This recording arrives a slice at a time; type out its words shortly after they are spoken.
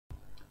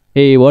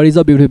Hey, what is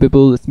up beautiful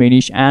people, it's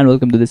Aenish and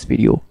welcome to this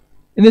video.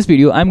 In this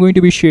video, I'm going to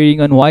be sharing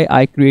on why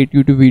I create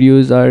YouTube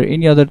videos or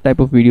any other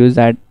type of videos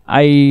that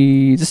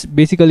I just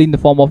basically in the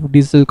form of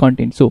digital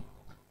content. So,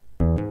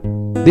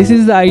 this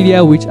is the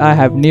idea which I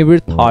have never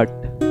thought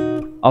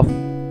of,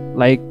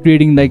 like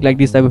creating like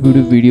this type of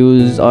YouTube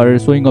videos or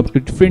showing up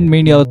to different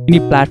many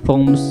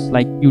platforms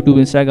like YouTube,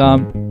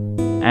 Instagram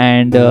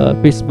and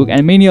Facebook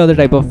and many other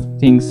type of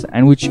things,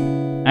 and which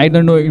I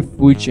don't know if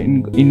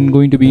in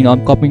going to be in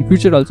upcoming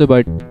future also,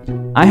 but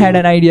I had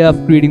an idea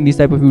of creating this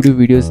type of YouTube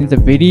videos since the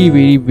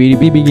very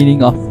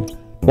beginning of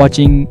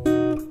watching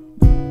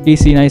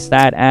Casey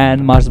Neistat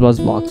and Mars Buzz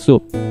vlogs. So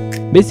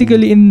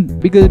basically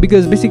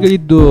because basically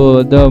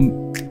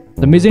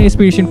the major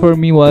inspiration for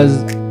me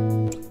was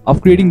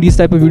of creating these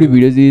type of YouTube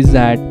videos is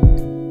that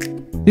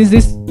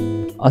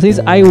since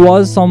I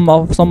was some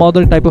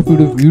other type of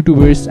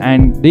YouTubers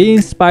and they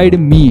inspired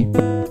me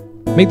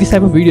make this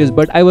type of videos,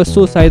 but I was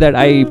so shy that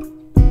I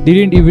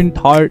didn't even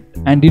thought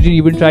and didn't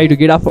even try to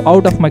get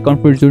out of my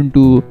comfort zone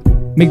to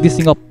make this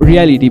thing up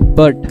reality.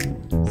 But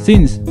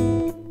since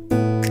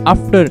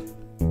after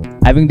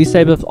having this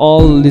type of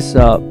all this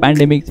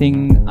pandemic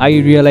thing, I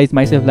realized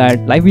myself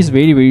that life is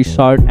very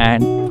short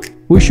and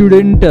we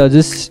shouldn't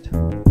just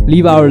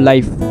live our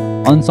life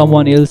on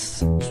someone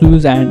else's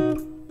shoes and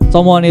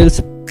someone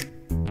else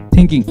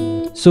thinking.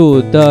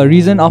 So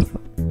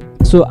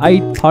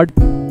I thought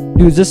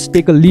to just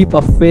take a leap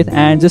of faith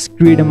and just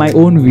create my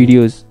own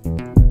videos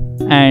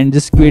and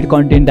just create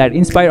content that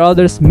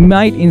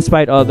might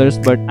inspire others.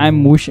 But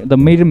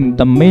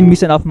the main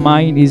mission of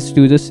mine is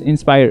to just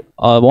inspire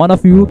one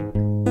of you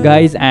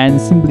guys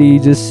and simply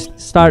just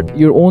start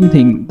your own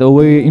thing the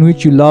way in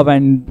which you love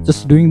and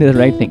just doing the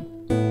right thing.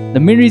 The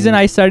main reason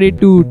I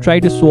started to try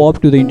to show up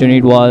to the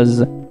internet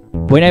was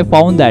when I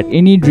found that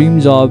any dream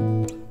job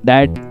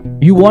that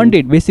you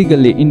wanted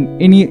basically in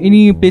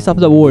any place of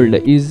the world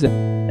is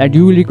that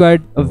you will require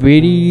a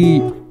very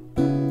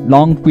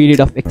long period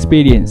of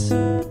experience.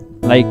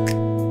 Like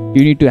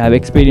you need to have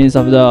experience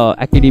of the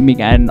academic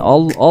and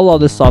all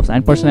other stuffs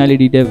and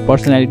personality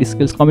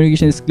skills,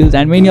 communication skills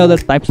and many other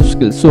types of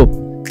skills. So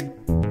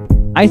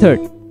I thought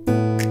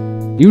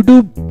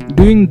YouTube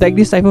doing like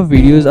this type of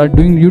videos or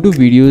doing YouTube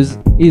videos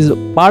is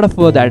part of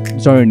that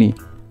journey,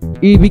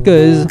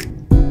 because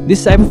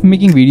this type of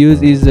making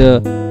videos is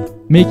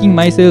making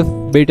myself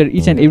better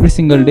each and every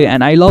single day,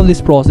 and I love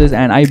this process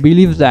and I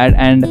believe that,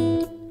 and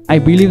I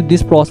believe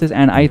this process,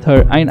 and I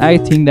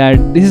think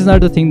that this is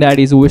not the thing that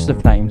is a waste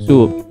of time.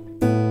 So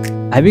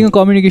having a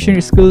communication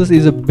skills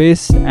is a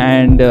best,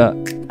 and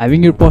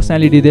having your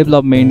personality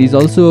development is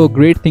also a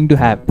great thing to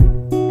have.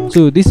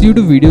 So this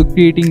YouTube video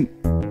creating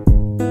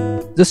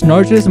just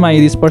nurtures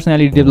this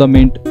personality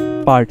development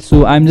part.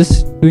 So I'm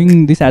just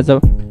doing this as a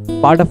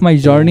part of my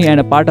journey and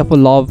a part of a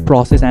love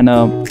process and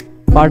a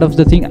part of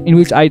the thing in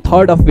which I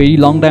thought of very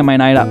long time,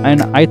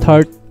 and I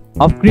thought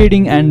of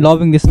creating and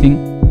loving this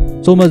thing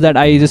so much that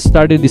I just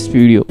started this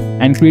video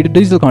and created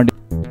digital content.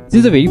 This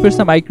is the very first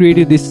time I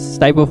created this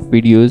type of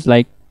videos,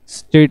 like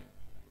straight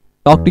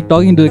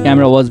talking to the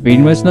camera was very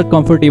much not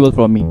comfortable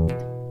for me.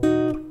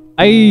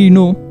 I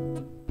know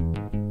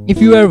if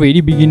you are a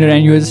very beginner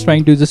and you are just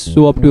trying to just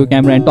show up to a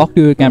camera and talk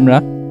to a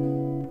camera,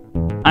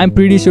 I'm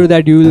pretty sure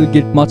that you will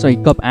get much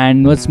hiccup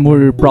and much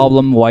more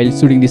problem while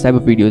shooting this type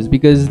of videos,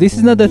 because this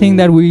is not the thing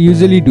that we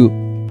usually do,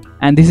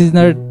 and this is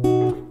not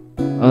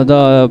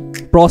the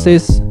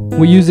process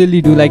we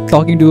usually do. Like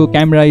talking to a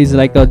camera is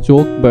like a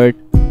joke, but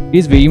it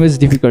is very much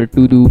difficult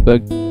to do.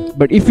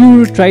 But if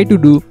you try to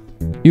do,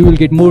 you will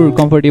get more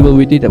comfortable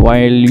with it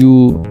when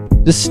you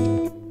just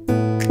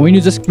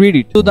create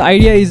it. So the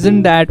idea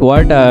isn't that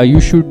what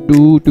you should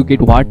do to get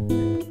what,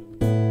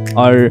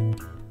 or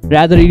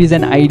rather it is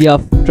an idea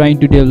of trying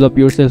to develop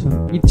yourself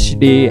each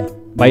day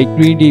by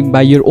creating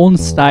by your own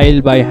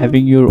style, by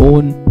having your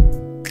own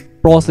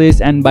process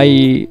and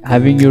by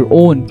having your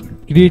own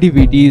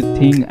creativity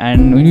thing,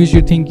 and when you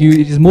should think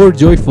it is more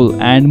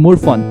joyful and more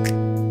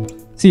fun.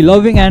 See,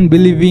 loving and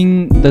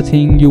believing the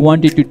thing you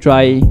wanted to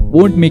try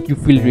won't make you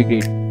feel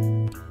regret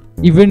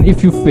even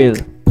if you fail.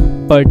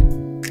 But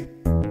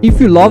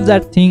if you love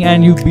that thing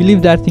and you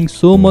believe that thing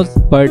so much,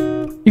 but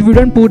if you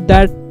don't put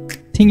that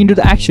thing into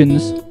the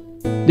actions,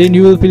 then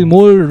you will feel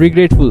more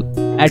regretful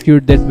at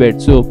your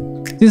deathbed. So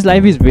this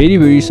life is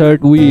very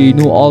short, we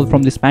know all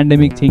from this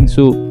pandemic thing.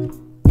 So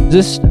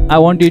just I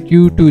wanted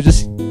you to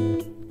just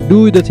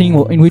do the thing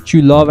in which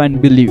you love and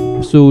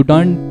believe. So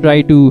don't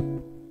try to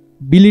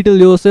belittle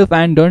yourself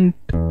and don't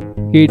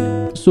get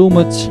so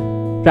much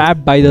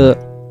trapped by the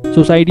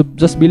society.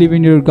 Just believe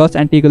in your guts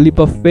and take a leap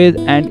of faith,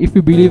 and if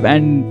you believe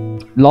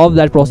and love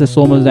that process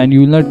so much, then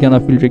you will not gonna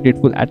feel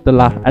regretful at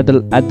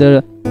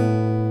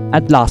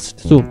last.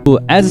 So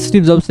as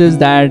Steve Jobs says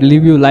that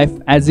live your life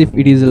as if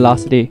it is the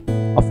last day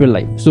of your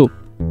life. So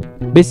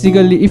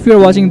basically if you are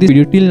watching this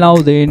video till now,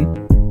 then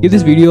give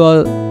this video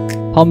a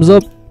thumbs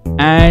up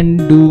and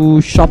do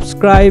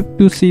subscribe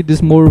to see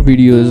this more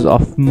videos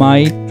of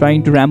my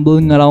trying to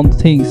rambling around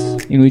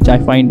things in which I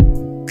find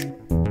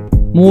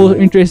more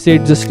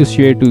interested just to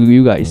share to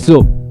you guys.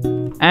 So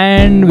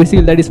And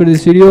basically that is for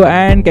this video,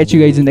 and catch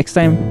you guys in next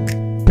time.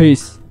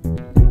 Peace.